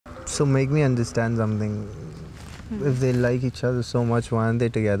So make me understand something. If they like each other so much, why aren't they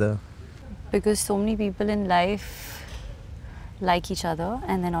together? Because so many people in life like each other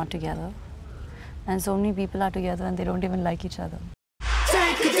and they're not together. And so many people are together and they don't even like each other.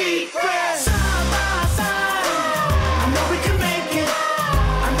 Take a deep breath. Side by side. I know we can make it.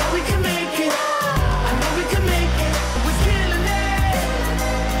 I know we can make it. I know we can make it. We're killing it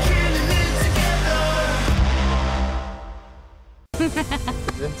together.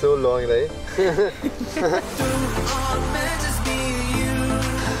 It's been so long, right?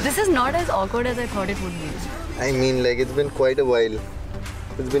 This is not as awkward as I thought it would be. I mean, like, it's been quite a while.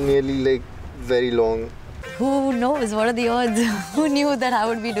 It's been nearly, like, very long. Who knows? What are the odds? Who knew that I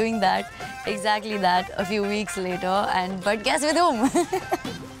would be doing that, exactly that, a few weeks later? But guess with whom?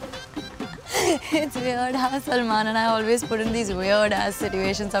 It's weird how Salman and I always put in these weird-ass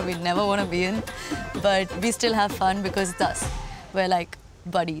situations that we'd never want to be in. But we still have fun because it's us. We're like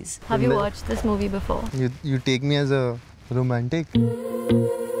buddies. Have you watched this movie before? You take me as a romantic?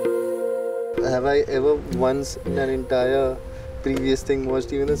 Have I ever once in an entire previous thing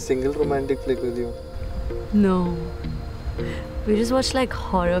watched even a single romantic flick with you? No. We just watch like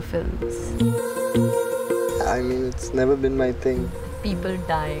horror films. I mean, it's never been my thing. People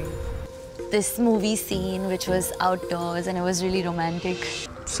dying. This movie scene which was outdoors and it was really romantic.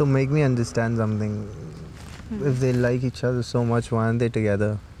 So make me understand something. If they like each other so much, why aren't they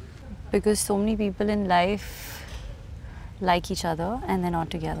together? Because so many people in life like each other and they're not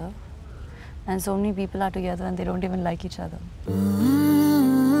together. And so many people are together and they don't even like each other.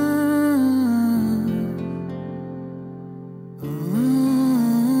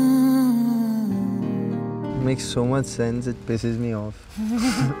 Makes so much sense, it pisses me off.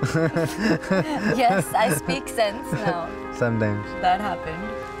 Yes, I speak sense now. Sometimes. That happened.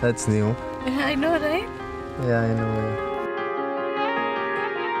 That's new. I know, right? Yeah, I know.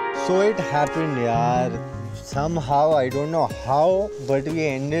 So it happened, yaar. Somehow, I don't know how, but we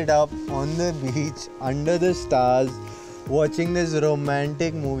ended up on the beach, under the stars, watching this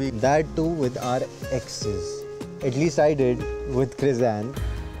romantic movie. That too with our exes. At least I did, with Krissane.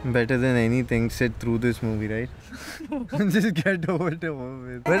 Better than anything, sit through this movie, right? Just get over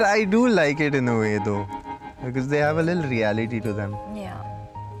with. But I do like it in a way though, because they have a little reality to them. Yeah.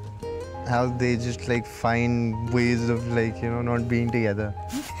 How they just like find ways of like, you know, not being together.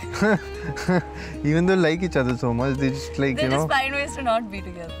 Even though like each other so much, they just like, They you just know. find ways to not be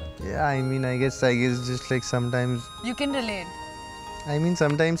together. Yeah, I mean, I guess just like sometimes. You can relate. I mean,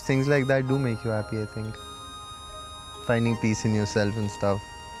 sometimes things like that do make you happy, I think. Finding peace in yourself and stuff.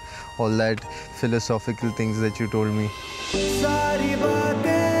 All that philosophical things that you told me.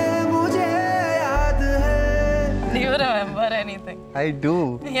 Do you remember anything? I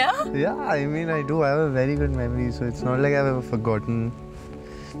do. Yeah? Yeah, I mean, I do. I have a very good memory, so it's not like I've ever forgotten.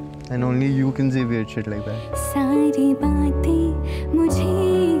 And only you can say weird shit like that.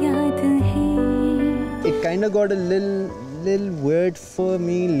 It kind of got a little weird for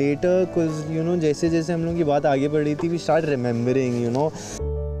me later, because, you know, जैसे हम लोगों की बात आगे बढ़ रही थी, we start remembering, you know.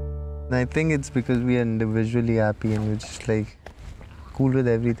 And I think it's because we are individually happy and we're just like cool with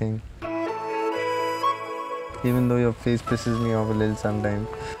everything. Even though your face pisses me off a little sometimes.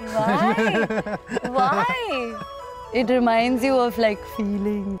 Why? Why? It reminds you of like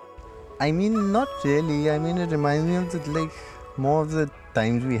feelings. I mean, not really. I mean, it reminds me of the, like, more of the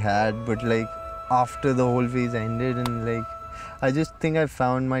times we had, but like after the whole phase ended, and like I just think I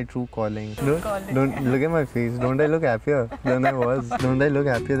found my true calling. Don't look at my face. Don't I look happier than I was? Don't I look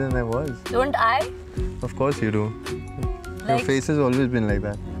happier than I was? Don't I? Of course you do. Your face has always been like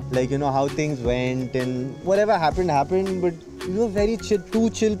that. Like, you know, how things went and whatever happened, but we were very chill, two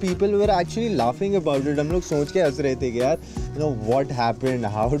chill people. We were actually laughing about it. हम लोग सोच के हंस रहे थे कि यार, you know, what happened?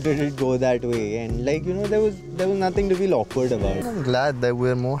 How did it go that way? And like, you know, there was nothing to feel awkward about. I'm glad that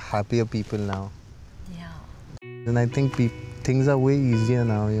we're more happier people now. Yeah. And I think things are way easier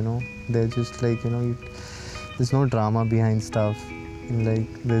now, you know. They're just like, you know, there's no drama behind stuff. And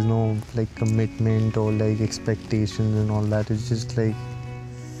like, there's no like commitment or like expectations and all that. It's just like,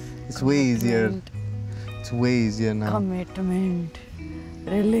 it's way easier. It's way easier now. Commitment,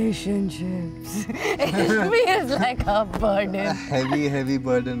 relationships. It feels like a burden. A heavy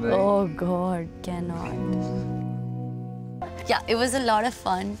burden, right? Oh God, cannot. Yeah, it was a lot of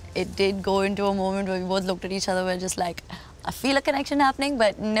fun. It did go into a moment where we both looked at each other. We're just like, I feel a connection happening,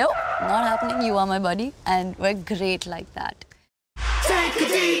 but no, not happening. You are my buddy, and we're great like that. Take a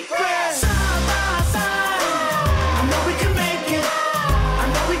deep breath.